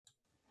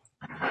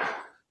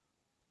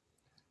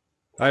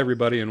Hi,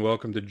 everybody, and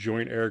welcome to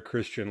Joint Air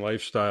Christian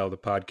Lifestyle, the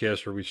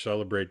podcast where we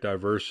celebrate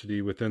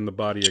diversity within the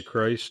body of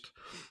Christ.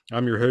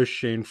 I'm your host,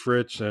 Shane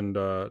Fritz, and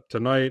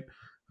tonight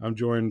I'm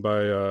joined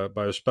by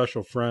a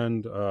special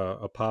friend,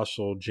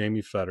 Apostle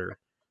Jamie Fetter.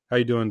 How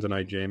you doing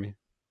tonight, Jamie?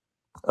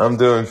 I'm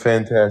doing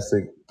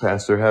fantastic,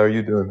 Pastor. How are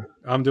you doing?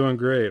 I'm doing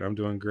great. I'm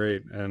doing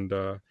great, and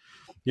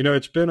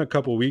it's been a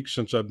couple weeks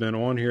since I've been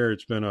on here.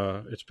 It's been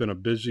a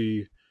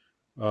busy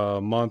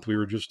month. We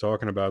were just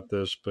talking about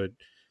this, but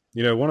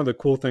one of the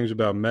cool things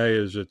about May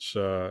is it's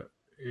a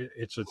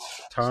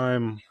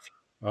time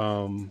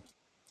um,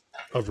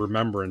 of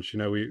remembrance.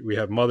 We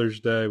have Mother's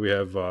Day, we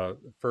have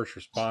First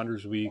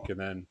Responders Week, and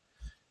then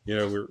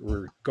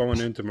we're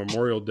going into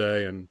Memorial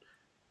Day and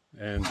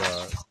and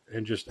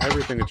just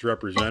everything that's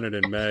represented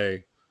in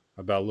May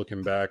about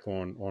looking back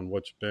on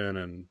what's been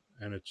and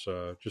it's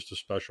just a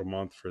special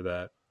month for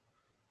that.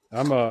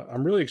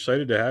 I'm really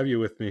excited to have you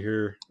with me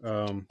here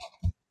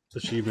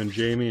this evening,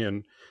 Jamie,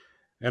 and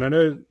I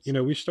know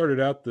we started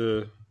out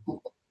the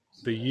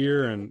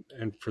year, and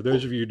for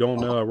those of you who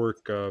don't know, I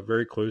work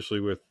very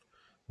closely with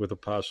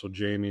Apostle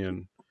Jamie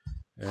and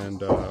as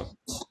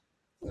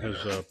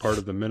part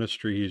of the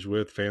ministry he's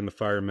with, Fan the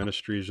Fire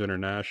Ministries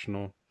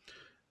International.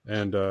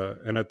 And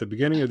at the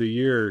beginning of the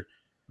year,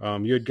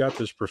 you had got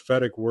this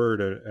prophetic word,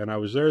 and I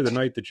was there the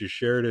night that you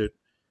shared it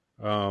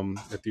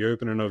at the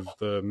opening of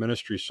the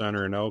ministry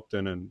center in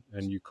Elkton, and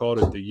you called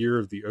it the year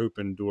of the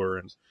open door.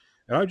 And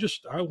I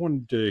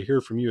wanted to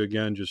hear from you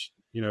again, just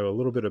a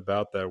little bit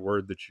about that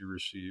word that you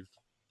received.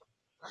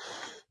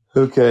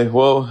 Okay,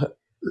 well,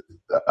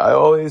 I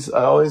always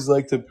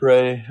like to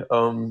pray.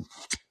 No,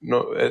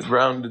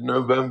 around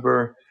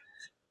November,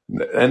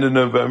 end of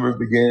November,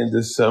 beginning of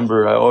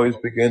December, I always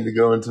begin to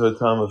go into a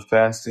time of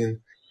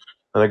fasting,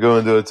 and I go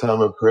into a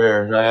time of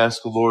prayer, and I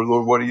ask the Lord,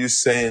 Lord, what are you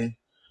saying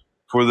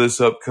for this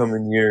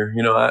upcoming year?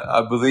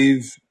 I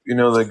believe,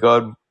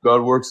 that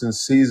God works in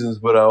seasons,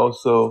 but I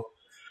also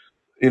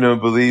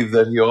believe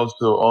that he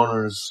also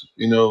honors,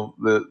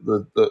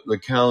 the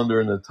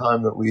calendar and the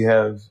time that we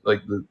have,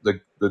 like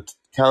the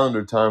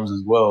calendar times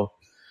as well.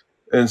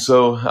 And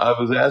so I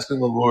was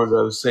asking the Lord,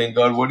 I was saying,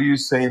 God, what are you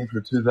saying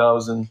for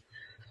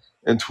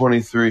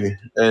 2023?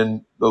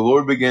 And the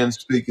Lord began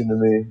speaking to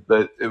me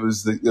that it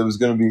was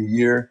going to be a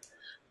year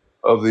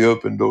of the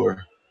open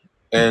door.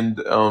 And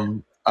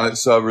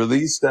so I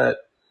released that.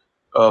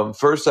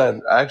 First, I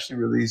actually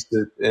released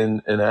it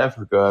in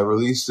Africa. I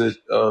released it.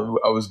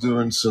 I was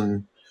doing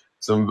some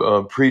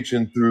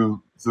preaching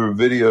through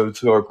video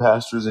to our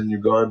pastors in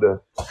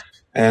Uganda,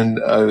 and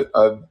I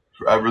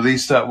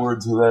released that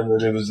word to them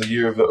that it was the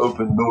year of the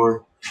open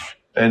door.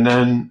 And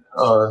then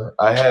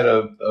I had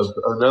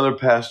another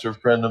pastor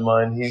friend of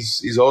mine.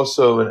 He's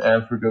also in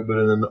Africa, but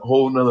in a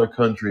whole other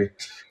country.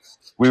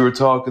 We were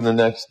talking the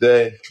next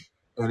day,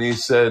 and he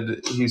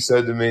said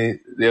to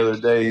me the other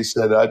day. He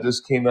said, I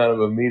just came out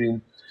of a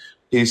meeting.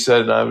 He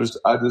said, I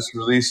just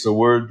released a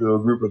word to a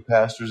group of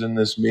pastors in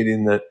this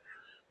meeting that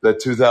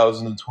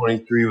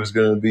 2023 was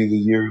going to be the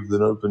year of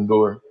an open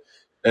door.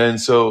 And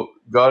so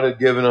God had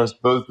given us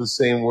both the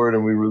same word,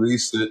 and we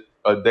released it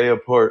a day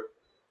apart.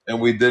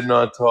 And we did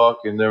not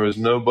talk, and there was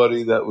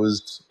nobody that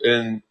was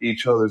in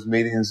each other's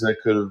meetings that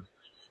could have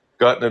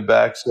gotten it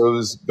back. So it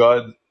was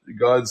God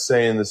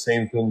saying the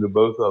same thing to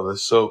both of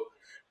us. So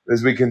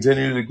as we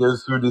continue to go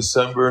through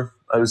December,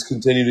 I just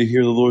continue to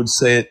hear the Lord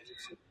say it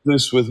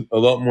this with a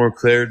lot more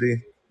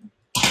clarity.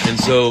 And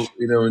so,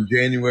 in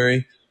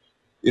January,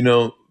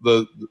 the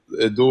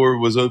door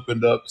was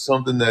opened up.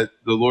 Something that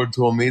the Lord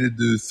told me to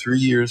do 3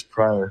 years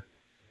prior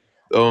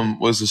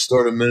was to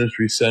start a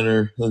ministry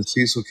center in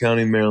Cecil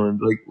County,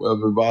 Maryland, like a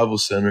revival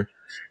center.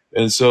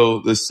 And so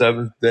the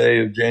seventh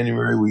day of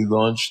January, we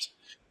launched,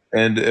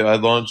 and I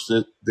launched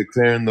it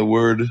declaring the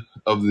word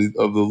of the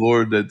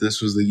Lord that this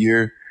was the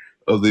year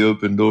of the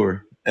open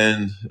door.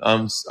 And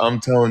I'm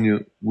telling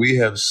you, we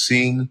have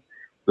seen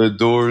the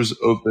doors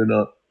open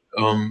up.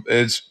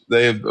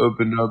 They have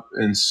opened up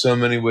in so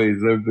many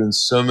ways. There have been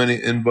so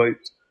many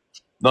invites,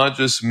 not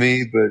just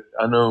me, but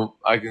I know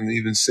I can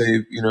even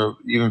say,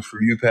 even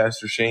for you,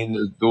 Pastor Shane,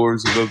 the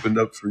doors have opened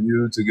up for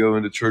you to go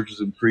into churches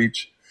and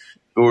preach.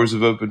 Doors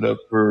have opened up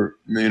for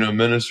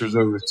ministers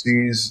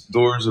overseas.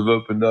 Doors have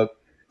opened up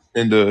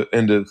into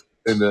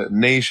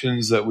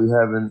nations that we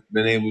haven't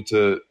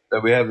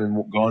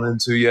gone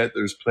into yet.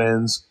 There's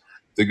plans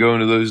to go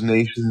into those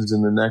nations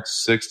in the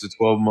next 6 to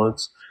 12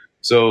 months.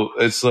 So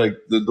it's like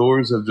the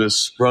doors have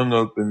just sprung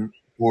open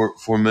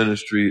for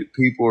ministry.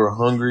 People are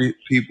hungry.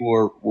 People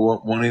are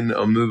wanting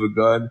a move of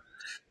God,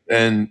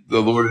 and the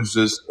Lord has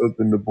just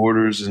opened the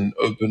borders and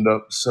opened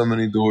up so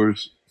many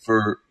doors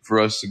for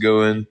us to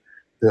go in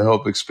to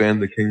help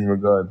expand the kingdom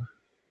of God.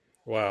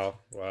 Wow,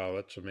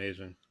 that's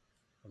amazing,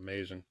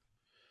 amazing.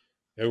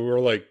 And we're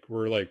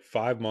like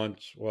 5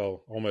 months,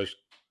 well, almost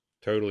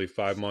totally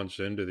 5 months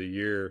into the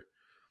year,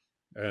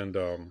 and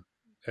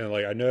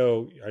like I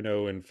know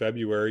in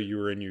February you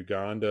were in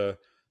Uganda,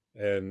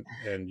 and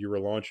you were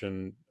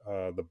launching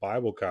the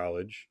Bible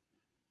College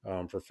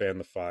for Fan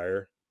the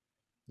Fire,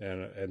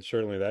 and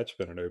certainly that's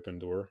been an open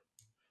door.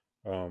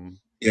 Um,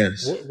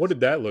 Yes. what did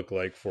that look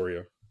like for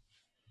you?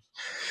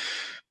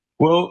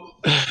 Well,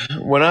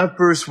 when I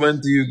first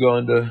went to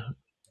Uganda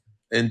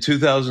in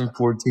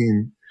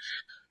 2014,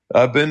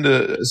 I've been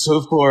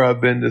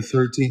to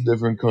 13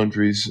 different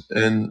countries,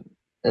 and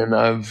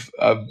I've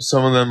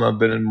some of them I've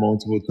been in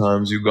multiple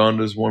times.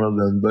 Uganda is one of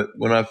them. But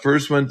when I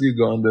first went to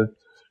Uganda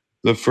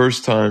the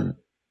first time,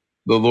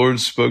 the Lord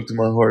spoke to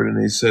my heart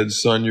and he said,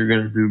 "Son, you're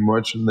going to do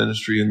much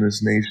ministry in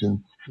this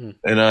nation. Hmm.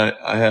 And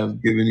I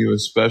have given you a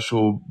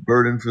special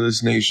burden for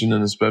this nation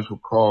and a special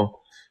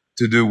call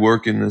to do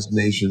work in this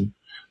nation."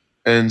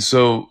 And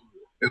so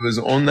it was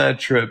on that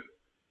trip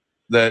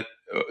that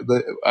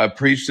I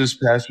preached this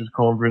pastor's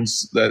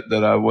conference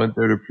that I went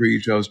there to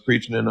preach. I was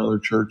preaching in other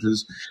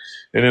churches,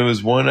 and it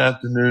was one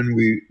afternoon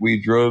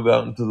we drove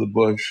out into the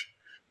bush,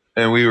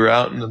 and we were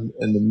out in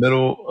the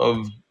middle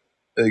of,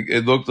 like,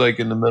 it looked like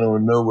in the middle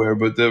of nowhere,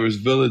 but there was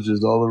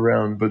villages all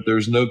around, but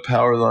there's no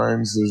power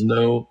lines, there's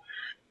no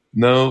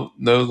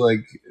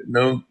like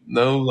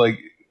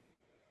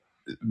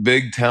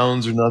big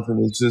towns or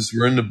nothing. It's just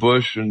we're in the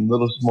bush and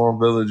little small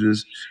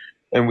villages,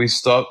 and we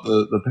stopped.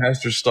 The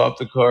pastor stopped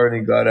the car and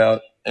he got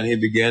out and he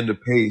began to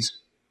pace,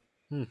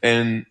 Hmm.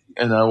 and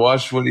I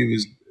watched what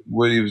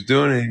he was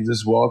doing, and he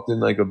just walked in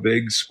like a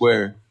big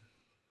square,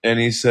 and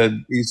he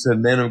said,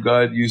 "Man of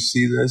God, you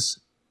see this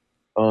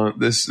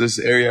this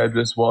area I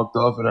just walked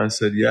off?" And I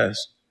said,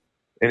 "Yes."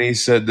 And he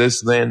said,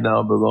 "This land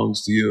now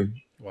belongs to you."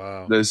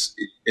 Wow. This,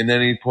 and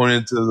then he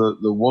pointed to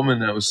the woman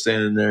that was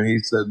standing there. He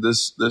said,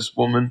 "This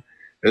woman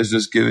has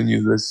just given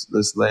you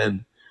this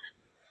land."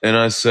 And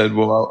I said,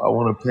 "Well, I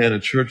want to plant a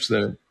church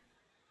there."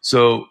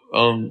 So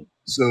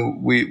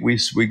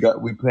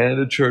we planted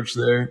a church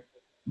there.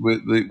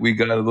 We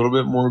got a little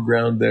bit more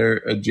ground there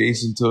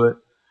adjacent to it.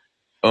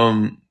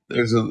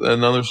 There's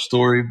another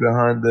story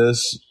behind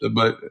this,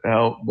 but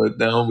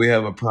now we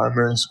have a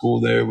primary school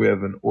there. We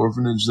have an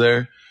orphanage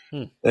there,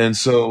 Hmm. and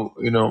so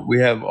we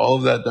have all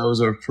of that. That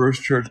was our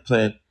first church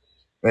plant,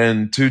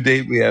 and to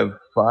date we have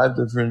five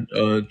different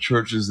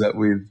churches that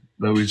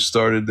we've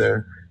started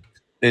there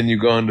in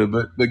Uganda.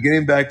 But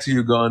getting back to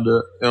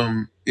Uganda,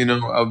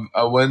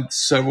 I went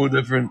several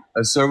different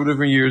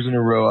years in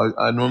a row.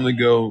 I normally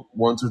go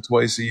once or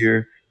twice a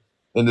year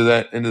into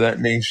that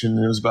nation.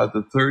 It was about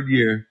the third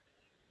year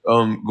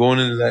going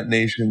into that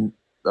nation.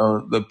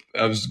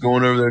 I was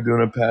going over there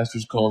doing a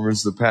pastors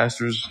conference. The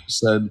pastors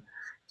said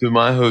to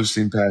my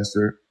hosting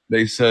pastor,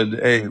 they said,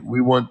 "Hey,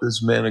 we want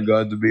this man of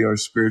God to be our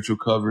spiritual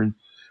covering.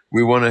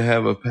 We want to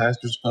have a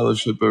pastors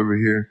fellowship over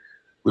here.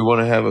 We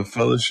want to have a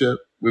fellowship.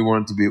 We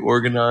want it to be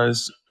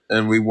organized,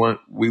 and we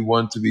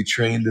want to be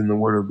trained in the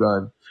Word of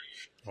God."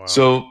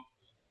 Wow.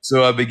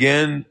 So I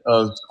began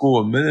a school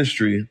of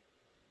ministry,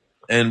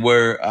 and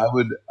where I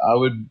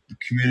would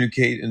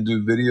communicate and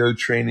do video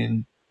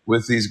training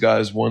with these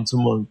guys once a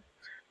month.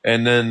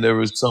 And then there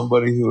was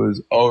somebody who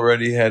has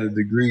already had a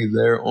degree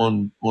there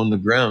on the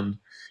ground.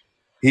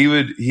 He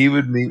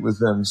would meet with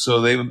them.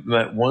 So they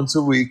met once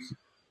a week,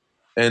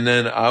 and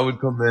then I would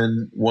come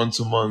in once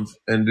a month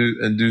and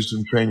do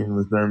some training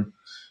with them.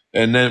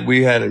 And then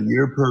we had a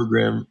year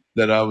program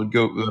that I would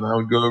go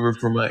over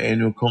for my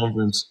annual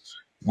conference.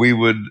 We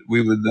would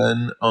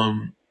then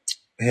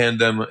hand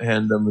them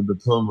a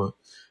diploma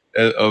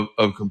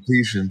of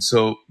completion.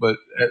 So, but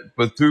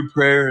through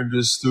prayer and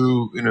just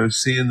through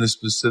seeing the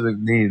specific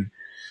need,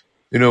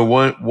 a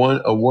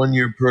 1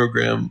 year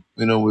program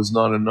was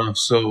not enough.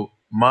 So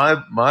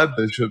my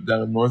bishop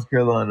down in North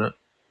Carolina,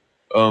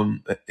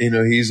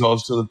 he's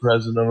also the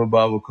president of a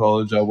Bible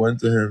college. I went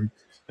to him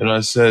and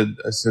I said,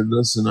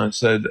 "Listen," I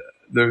said,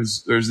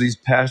 "there's these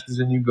pastors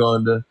in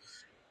Uganda.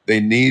 They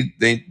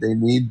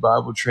need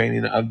Bible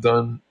training. I've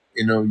done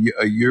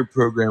a year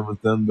program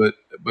with them, but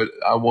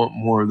I want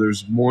more.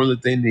 There's more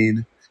that they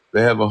need.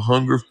 They have a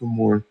hunger for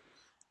more.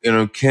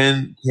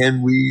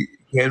 Can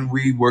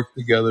we work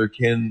together?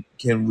 Can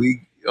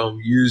we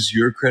use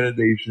your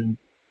accreditation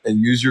and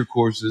use your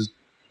courses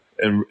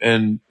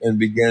and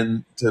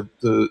begin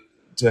to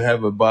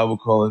have a Bible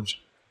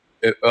college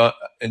uh,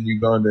 in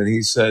Uganda?" And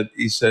he said,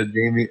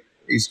 "Jamie,"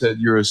 he said,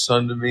 "you're a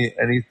son to me.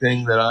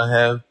 Anything that I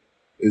have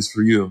is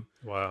for you."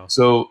 Wow.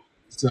 So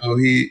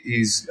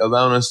he's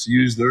allowing us to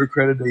use their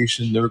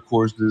accreditation, their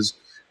courses,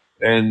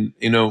 and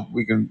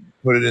we can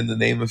put it in the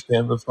name of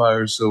Fan the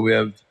Fire. So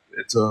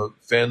it's a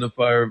Fan the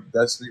Fire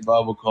Destiny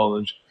Bible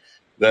College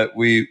that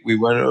we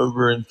went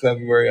over in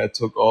February. I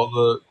took all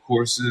the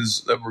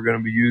courses that we're going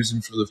to be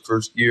using for the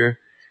first year.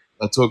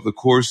 I took the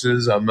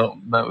courses. I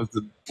met with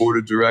the board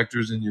of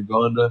directors in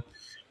Uganda,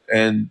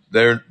 and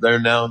they're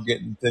now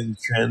getting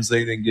things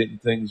translated and getting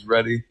things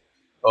ready.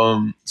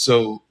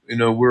 So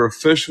we're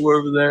official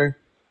over there,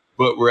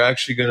 but we're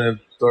actually going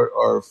to start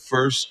our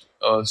first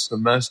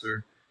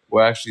semester.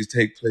 Will actually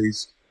take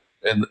place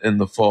in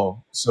the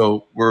fall.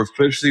 So we're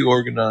officially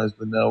organized,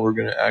 but now we're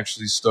going to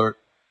actually start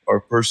our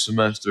first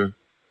semester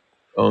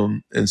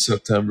in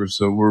September.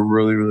 So we're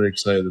really really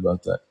excited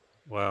about that.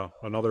 Wow.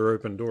 Another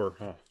open door,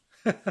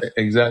 huh?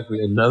 Exactly,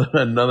 another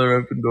another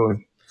open door.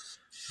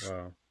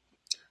 Wow.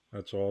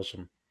 That's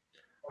awesome.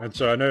 And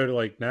so I know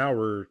like now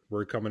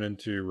we're coming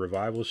into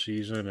revival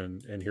season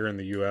and here in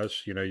the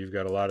US, you know, you've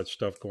got a lot of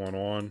stuff going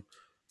on.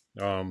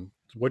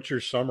 What's your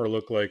summer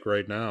look like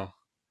right now?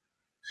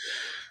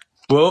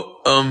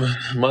 Well,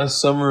 my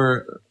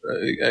summer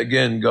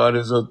again, God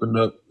has opened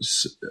up.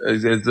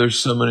 There's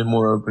so many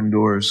more open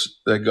doors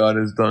that God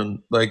has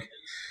done. Like,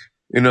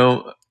 you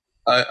know,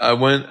 I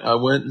went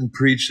and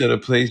preached at a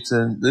place,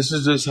 and this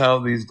is just how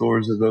these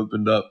doors have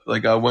opened up.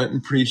 Like, I went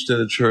and preached at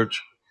a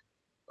church,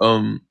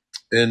 um,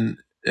 in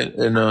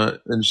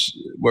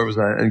where was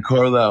I? In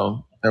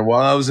Carlisle. And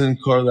while I was in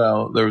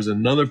Carlisle, there was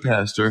another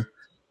pastor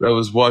that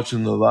was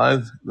watching the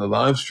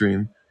live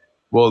stream.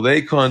 Well,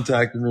 they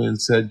contacted me and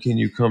said, "Can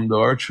you come to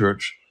our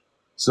church?"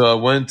 So I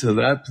went to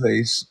that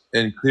place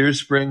in Clear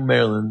Spring,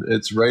 Maryland.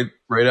 It's right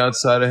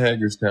outside of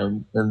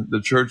Hagerstown, and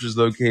the church is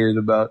located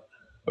about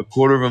a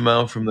quarter of a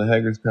mile from the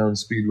Hagerstown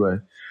Speedway.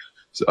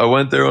 So I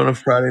went there on a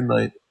Friday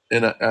night,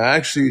 and it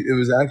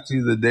was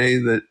actually the day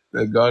that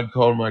God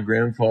called my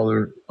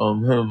grandfather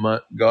home.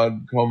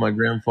 God called my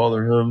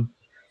grandfather home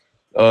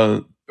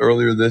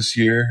earlier this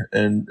year,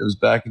 and it was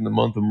back in the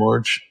month of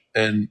March.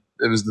 And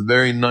it was the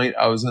very night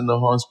I was in the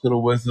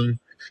hospital with him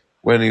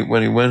when he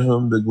went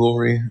home to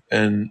glory.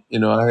 And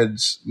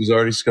was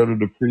already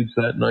scheduled to preach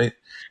that night,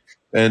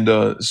 and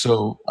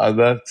so I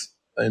left.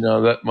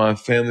 That my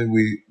family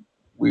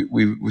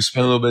we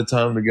spent a little bit of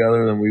time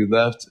together, and we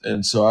left.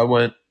 And so I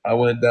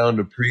went down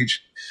to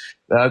preach.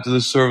 After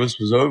the service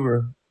was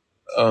over,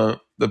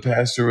 the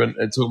pastor went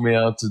and took me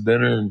out to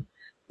dinner, and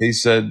he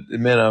said,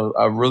 "Man,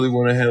 I really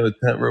want to have a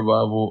tent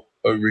revival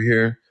over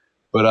here,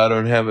 but I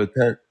don't have a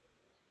tent.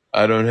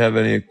 I don't have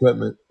any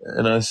equipment."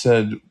 And I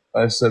said,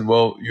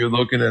 "Well, you're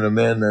looking at a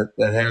man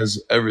that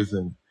has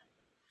everything."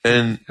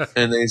 And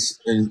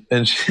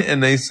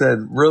they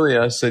said, "Really?"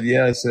 I said,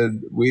 "Yeah." I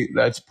said, "We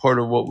that's part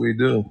of what we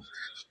do."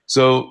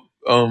 So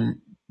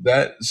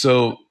that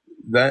so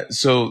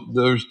so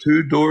there's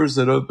two doors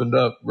that opened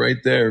up right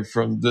there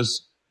from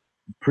this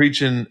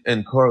preaching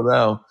in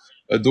Carlisle.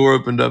 A door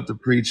opened up to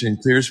preach in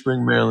Clear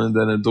Spring, Maryland,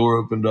 and a door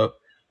opened up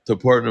to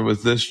partner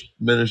with this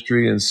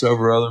ministry and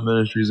several other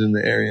ministries in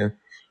the area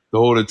to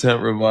hold a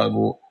tent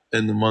revival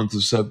in the month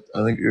of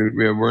I think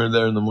we're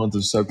there in the month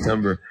of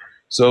September.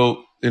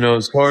 So,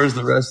 as far as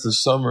the rest of the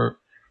summer,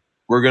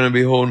 we're going to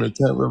be holding a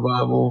tent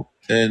revival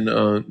in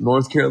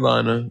North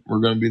Carolina.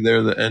 We're going to be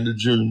there the end of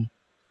June.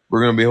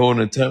 We're going to be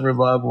holding a tent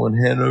revival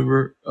in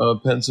Hanover,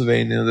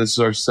 Pennsylvania. This is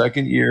our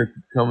second year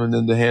coming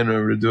into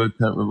Hanover to do a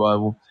tent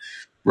revival.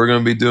 We're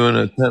going to be doing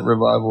a tent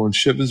revival in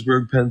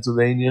Shippensburg,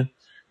 Pennsylvania.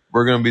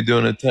 We're going to be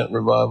doing a tent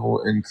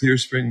revival in Clear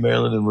Spring,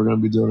 Maryland, and we're going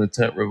to be doing a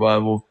tent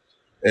revival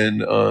in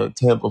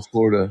Tampa,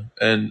 Florida.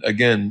 And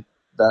again,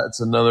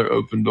 that's another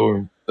open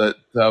door. That's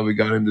how we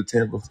got into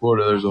Tampa,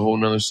 Florida. There's a whole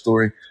nother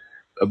story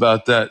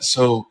about that.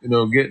 So,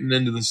 getting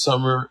into the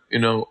summer,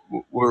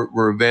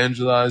 we're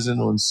evangelizing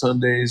on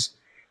Sundays,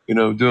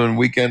 doing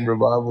weekend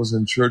revivals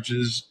in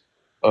churches.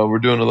 We're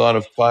doing a lot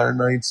of fire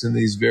nights in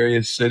these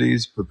various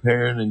cities,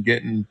 preparing and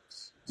getting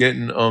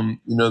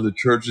the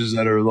churches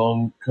that are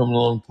coming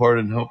along part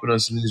and helping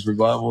us in these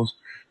revivals.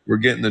 We're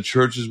getting the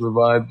churches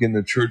revived, getting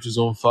the churches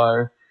on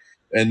fire.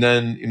 And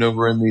then,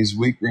 we're in these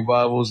week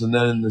revivals. And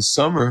then in the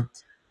summer,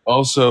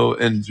 also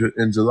in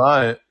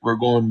July, we're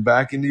going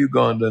back into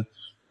Uganda,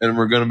 and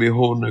we're going to be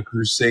holding a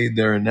crusade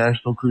there, a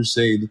national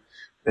crusade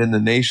in the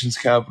nation's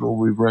capital.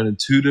 We've rented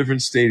two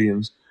different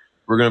stadiums.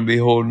 We're going to be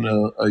holding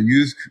a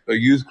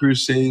youth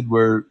crusade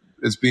where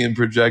it's being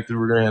projected.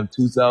 We're going to have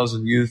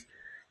 2,000 youth,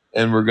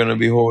 and we're going to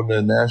be holding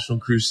a national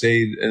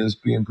crusade, and it's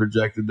being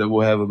projected that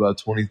we'll have about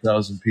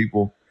 20,000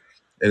 people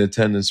in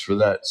attendance for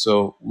that.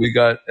 So we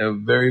got a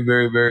very,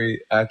 very,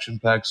 very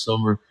action-packed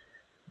summer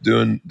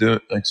doing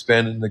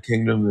expanding the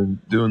kingdom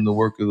and doing the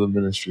work of the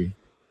ministry.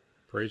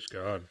 Praise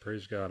God.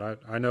 Praise God.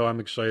 I know I'm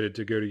excited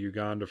to go to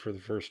Uganda for the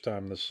first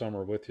time this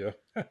summer with you.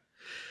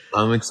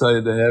 I'm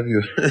excited to have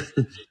you.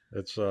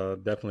 It's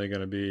definitely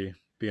going to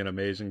be an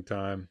amazing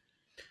time.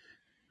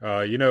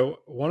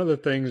 One of the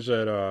things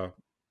that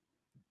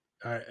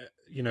I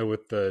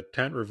with the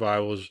tent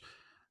revivals,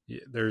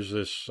 there's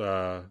this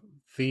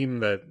theme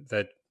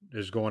that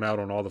is going out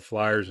on all the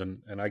flyers,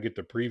 and I get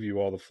to preview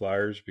all the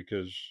flyers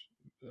because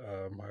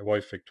my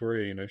wife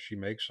Victoria, she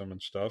makes them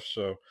and stuff.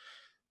 So,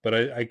 but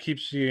I keep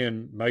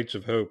seeing Knights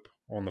of Hope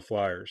on the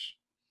flyers,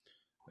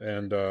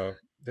 and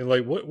they're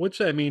like, what's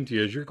that mean to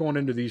you as you're going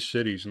into these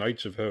cities,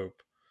 Knights of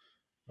Hope?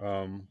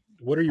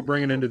 What are you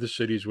bringing into the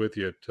cities with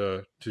you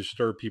to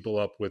stir people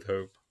up with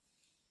hope?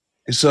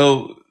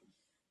 So,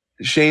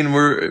 Shane,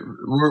 we're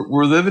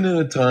living in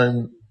a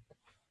time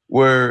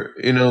where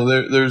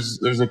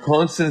there's a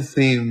constant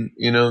theme,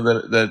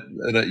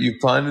 that you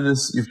find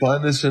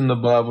this in the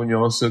Bible, and you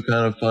also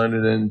kind of find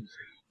it in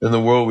the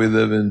world we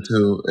live in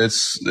too.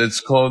 It's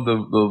called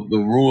the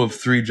rule of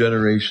three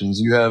generations.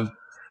 You have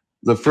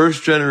the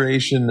first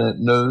generation that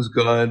knows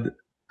God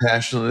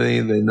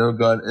passionately, they know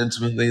God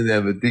intimately, they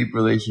have a deep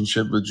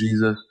relationship with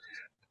Jesus.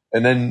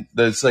 And then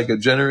there's like a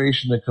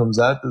generation that comes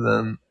after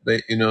them.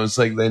 It's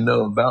like they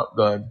know about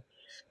God,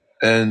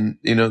 and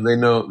they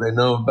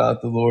know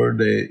about the Lord.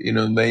 They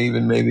may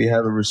even maybe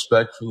have a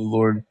respect for the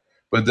Lord.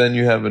 But then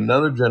you have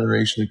another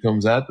generation that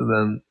comes after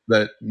them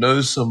that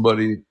knows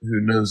somebody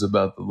who knows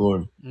about the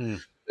Lord.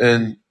 Mm,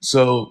 And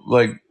so,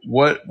 like,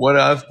 what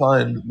I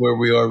find where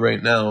we are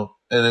right now,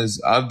 and as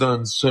I've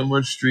done so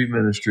much street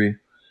ministry,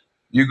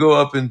 you go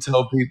up and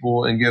tell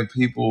people and give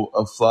people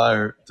a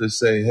flyer to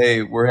say,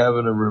 "Hey, we're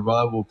having a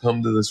revival.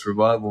 Come to this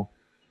revival."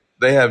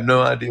 They have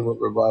no idea what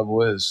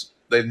revival is.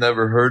 They've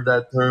never heard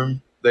that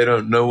term. They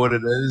don't know what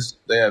it is.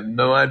 They have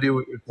no idea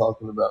what you're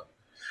talking about.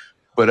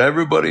 But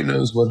everybody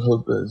knows what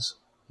hope is.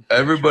 that's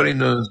Everybody right.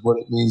 knows what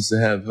it means to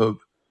have hope.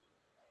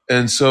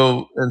 And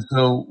so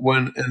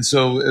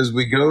as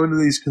we go into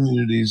these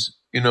communities,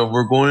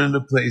 we're going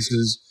into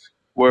places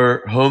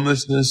where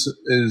homelessness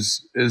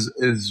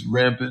is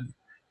rampant,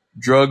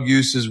 drug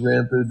use is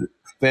rampant,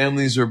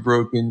 families are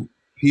broken,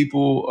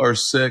 people are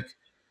sick,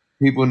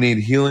 people need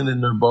healing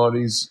in their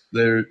bodies.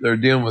 They're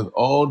dealing with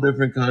all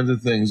different kinds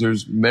of things.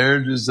 There's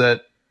marriages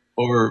that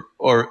or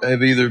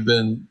have either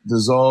been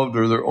dissolved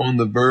or they're on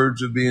the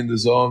verge of being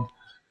dissolved,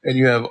 and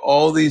you have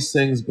all these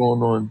things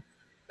going on.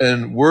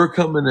 And we're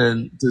coming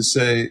in to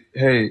say,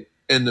 hey,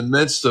 in the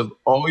midst of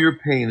all your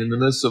pain, in the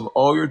midst of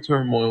all your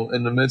turmoil,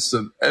 in the midst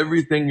of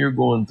everything you're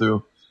going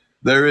through,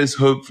 there is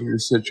hope for your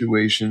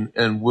situation,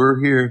 and we're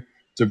here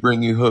to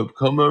bring you hope.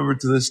 Come over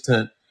to this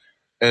tent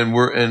and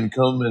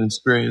come and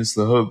experience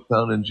the hope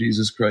found in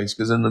Jesus Christ.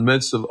 Because in the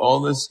midst of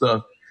all this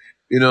stuff,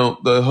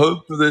 the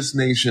hope for this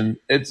nation,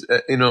 it's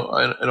and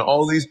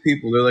all these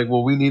people, they're like,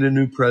 well, we need a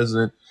new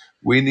president,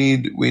 we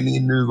need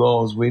new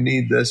laws, we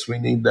need this, we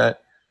need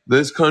that.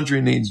 This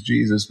country needs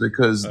Jesus,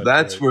 because That's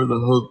that's right. where the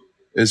hope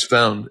is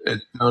found.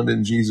 It's found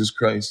in Jesus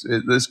Christ.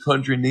 This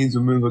country needs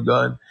a move of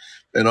God,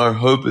 and our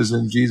hope is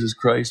in Jesus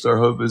Christ. Our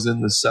hope is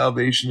in the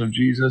salvation of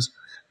Jesus.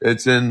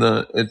 It's in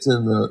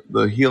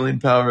the healing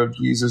power of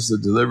Jesus, the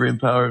delivering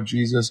power of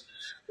Jesus,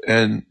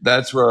 and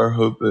that's where our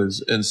hope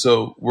is. And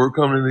so we're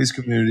coming to these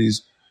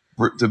communities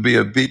to be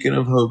a beacon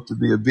of hope, to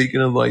be a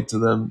beacon of light to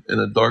them in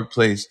a dark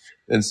place,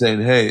 and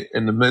saying, hey,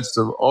 in the midst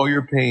of all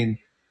your pain,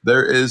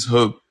 there is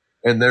hope,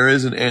 and there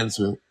is an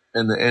answer,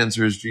 and the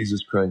answer is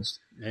Jesus Christ.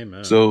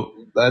 Amen. So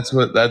that's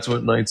what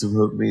Nights of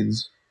Hope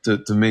means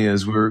to me,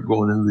 as we're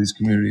going into these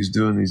communities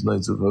doing these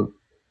Nights of Hope.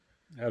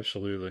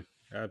 Absolutely.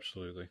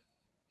 Absolutely.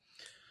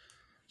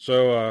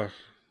 So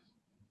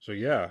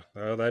yeah,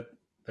 that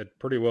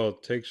pretty well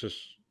takes us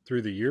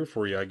through the year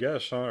for you, I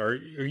guess. Huh? Are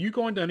you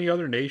going to any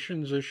other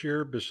nations this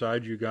year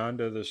besides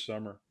Uganda this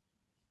summer?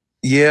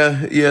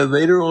 Yeah, yeah.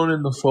 Later on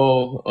in the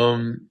fall,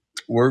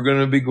 we're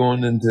gonna be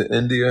going into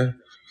India,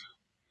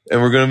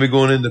 and we're gonna be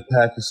going into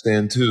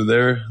Pakistan too.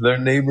 They're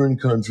neighboring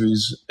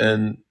countries,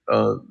 and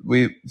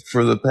we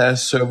for the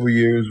past several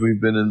years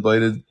we've been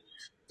invited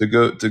to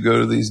go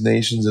to these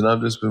nations, and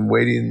I've just been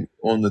waiting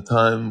on the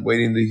time,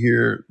 waiting to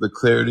hear the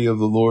clarity of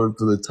the Lord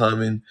for the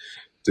timing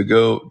to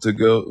go.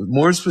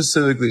 More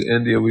specifically,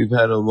 India. We've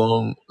had a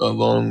long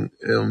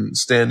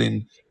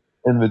standing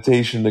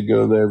invitation to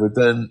go there, but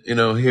then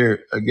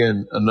here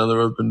again, another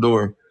open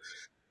door.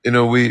 You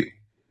know, we,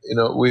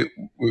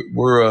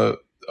 we're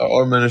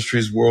our ministry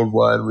is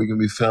worldwide. We can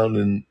be found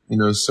in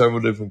several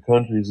different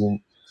countries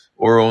and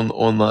or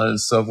online and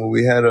stuff. Well,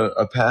 we had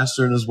a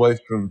pastor and his wife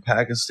from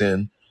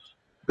Pakistan.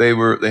 They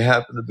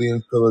happened to be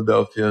in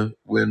Philadelphia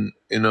when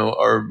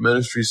our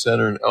ministry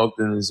center in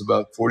Elkton is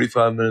about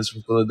 45 minutes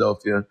from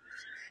Philadelphia.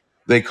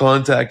 They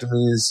contacted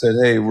me and said,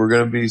 "Hey, we're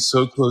going to be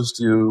so close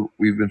to you.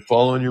 We've been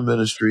following your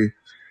ministry.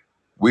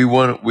 We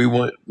want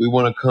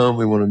to come.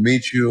 We want to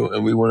meet you,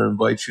 and we want to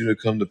invite you to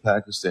come to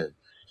Pakistan."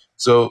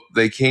 So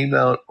they came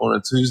out on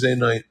a Tuesday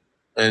night,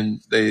 and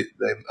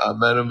I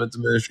met them at the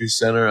ministry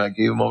center. I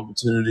gave them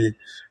opportunity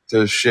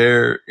to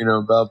share,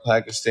 about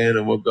Pakistan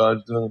and what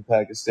God's doing in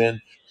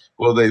Pakistan.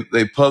 Well,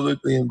 they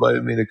publicly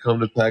invited me to come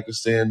to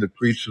Pakistan to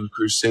preach some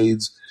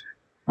crusades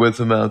with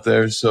them out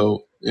there.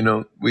 So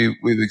we've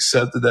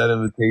accepted that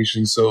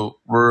invitation. So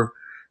we're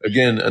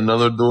again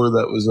another door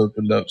that was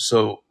opened up.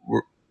 So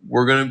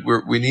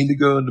we need to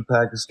go into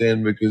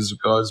Pakistan because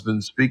God's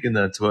been speaking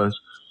that to us.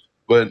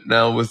 But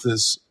now with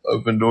this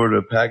open door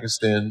to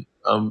Pakistan,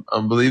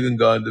 I'm believing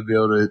God to be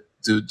able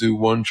to do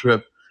one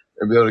trip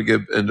and be able to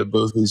get into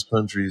both these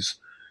countries.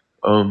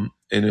 And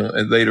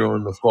later on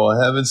in the fall,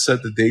 I haven't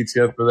set the dates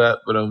yet for that,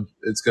 but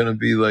it's going to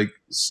be like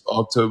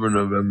October,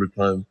 November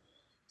time,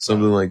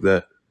 something Wow. like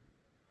that.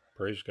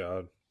 Praise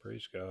God.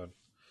 Praise God.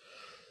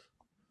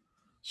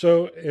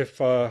 So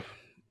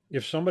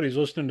if somebody's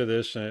listening to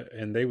this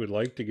and they would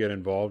like to get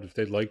involved, if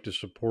they'd like to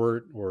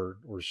support or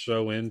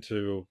sew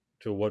into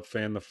to what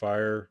Fan the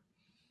Fire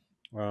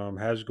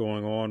has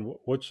going on,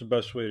 what's the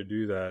best way to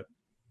do that?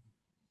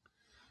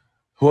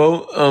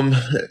 Well,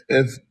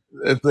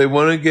 if they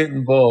want to get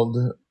involved,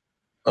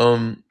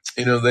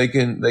 they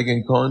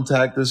can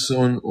contact us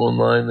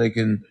online. They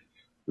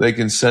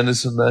can send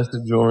us a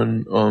message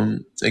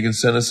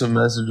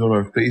on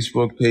our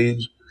Facebook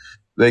page.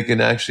 They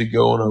can actually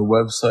go on our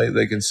website.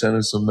 They can send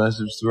us a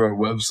message through our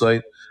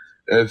website.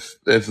 if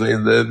they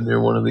live near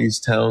one of these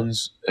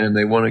towns and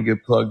they want to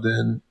get plugged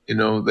in, they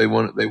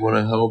want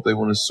to help, they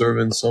want to serve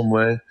in some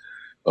way,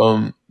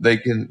 they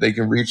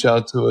can reach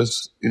out to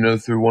us,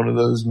 through one of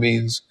those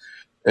means,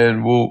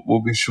 and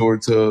we'll be sure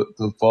to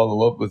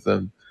follow up with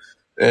them.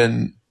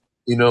 And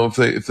if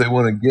they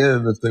want to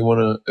give, if they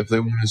want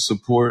to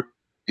support,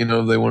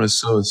 if they want to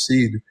sow a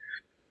seed,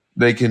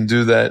 they can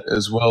do that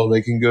as well.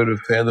 They can go to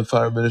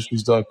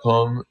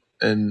fanthefireministries.com,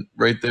 and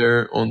right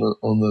there on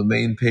the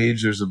main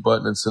page, there's a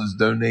button that says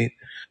donate.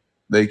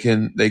 They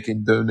can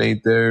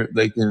donate there.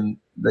 They can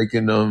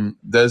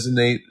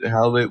designate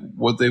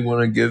what they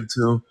want to give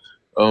to.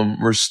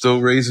 We're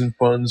still raising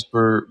funds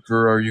for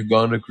our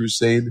Uganda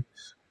crusade,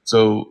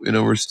 so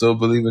we're still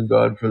believing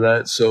God for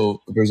that.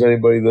 So if there's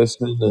anybody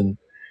listening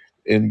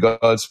and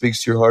God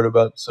speaks to your heart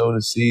about sowing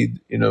a seed,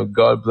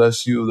 God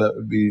bless you. That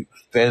would be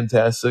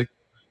fantastic.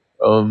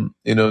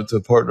 To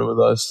partner with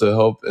us to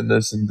help in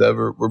this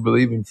endeavor. We're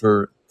believing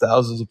for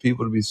thousands of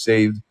people to be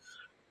saved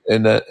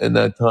in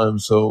that time.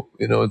 So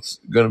we're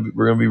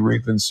gonna be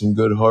reaping some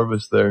good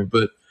harvest there.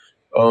 But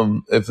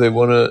if they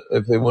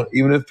want,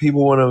 even if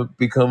people want to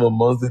become a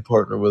monthly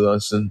partner with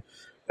us and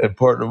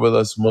partner with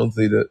us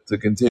monthly to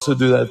continue, also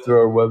do that through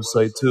our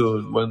website too.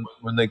 And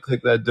when they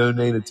click that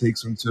donate, it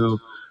takes them to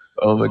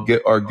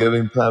our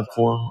giving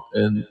platform,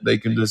 and they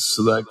can just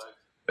select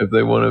if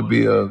they want to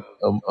be a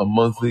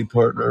monthly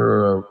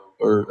partner,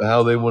 or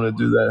how they want to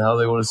do that, how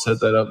they want to set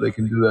that up. They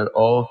can do that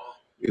all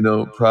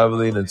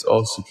privately, and it's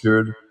all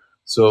secured.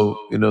 So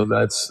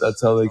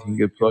that's how they can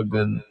get plugged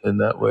in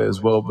that way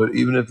as well. But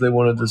even if they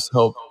want to just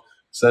help,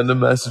 send a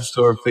message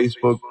to our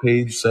Facebook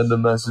page, send a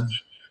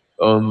message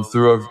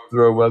through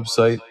our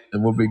website,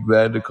 and we'll be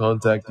glad to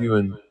contact you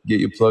and get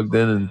you plugged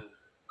in and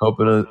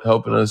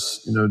helping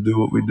us do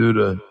what we do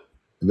to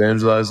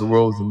evangelize the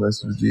world with the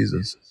message of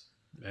Jesus.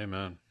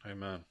 Amen.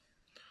 Amen.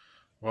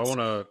 Well,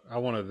 I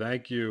want to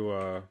thank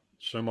you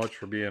so much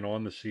for being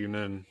on this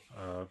evening,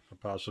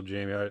 Apostle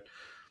Jamie.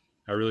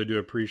 I really do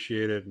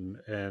appreciate it,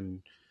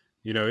 and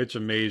it's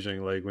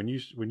amazing. Like when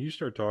you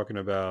start talking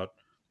about,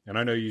 and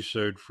I know you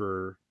sowed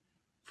for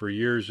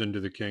years into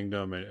the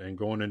kingdom and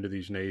going into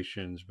these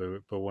nations,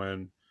 but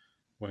when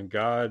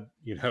God,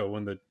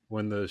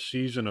 when the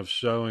season of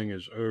sowing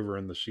is over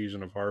and the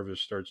season of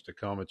harvest starts to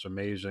come, it's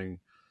amazing,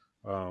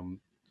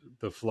 um,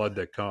 the flood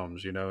that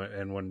comes,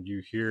 and when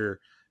you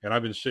hear, and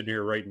I've been sitting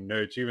here writing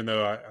notes, even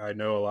though I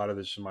know a lot of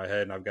this in my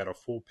head, and I've got a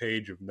full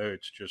page of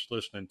notes just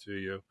listening to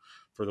you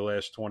for the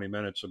last 20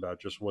 minutes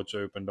about just what's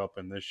opened up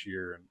in this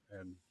year,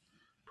 and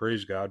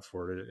praise God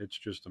for it. It's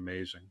just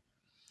amazing.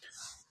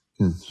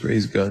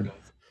 Praise God.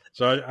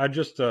 So I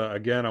just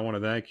again I want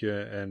to thank you,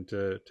 and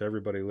to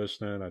everybody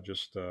listening. I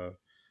just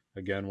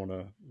again want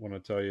to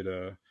tell you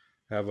to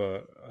have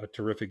a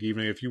terrific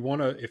evening. If you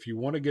want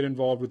to get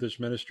involved with this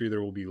ministry,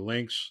 there will be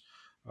links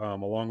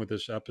along with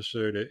this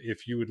episode.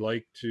 If you would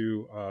like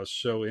to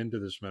sow into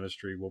this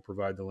ministry, we'll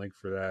provide the link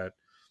for that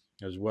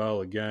as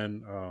well.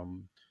 Again,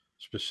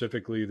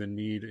 specifically the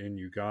need in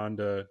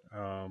Uganda.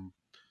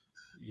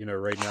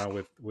 Right now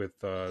with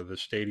the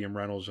stadium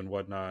rentals and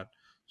whatnot.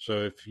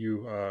 So if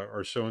you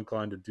are so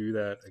inclined to do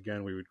that,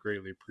 again, we would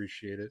greatly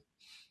appreciate it.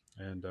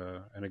 And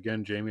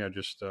again, Jamie, I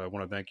just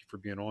want to thank you for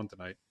being on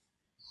tonight.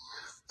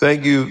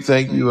 Thank you,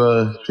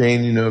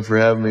 Shane, for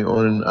having me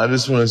on. And I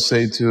just want to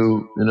say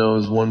too,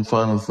 as one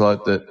final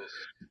thought, that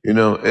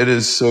it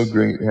is so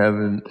great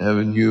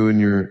having you and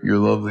your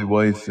lovely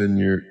wife and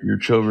your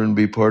children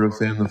be part of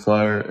Fan the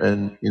Fire,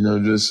 and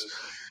just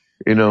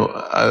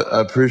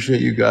I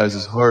appreciate you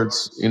guys'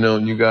 hearts,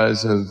 and you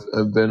guys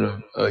have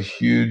been a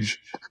huge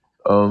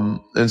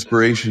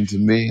inspiration to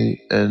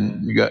me,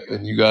 and you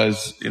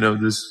guys,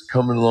 just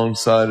coming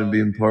alongside and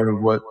being part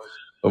of what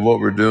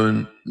we're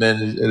doing.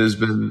 Man, it has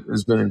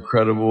been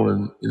incredible,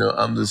 and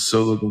I'm just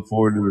so looking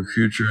forward to the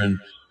future and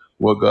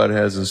what God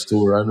has in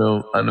store. I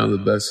know the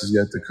best is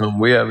yet to come.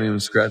 We haven't even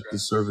scratched the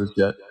surface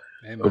yet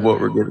of Amen. what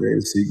we're getting ready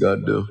to see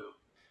God do.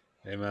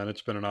 Amen.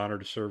 It's been an honor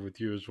to serve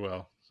with you as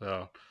well.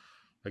 So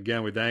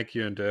again, we thank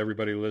you, and to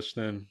everybody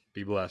listening,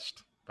 be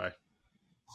blessed.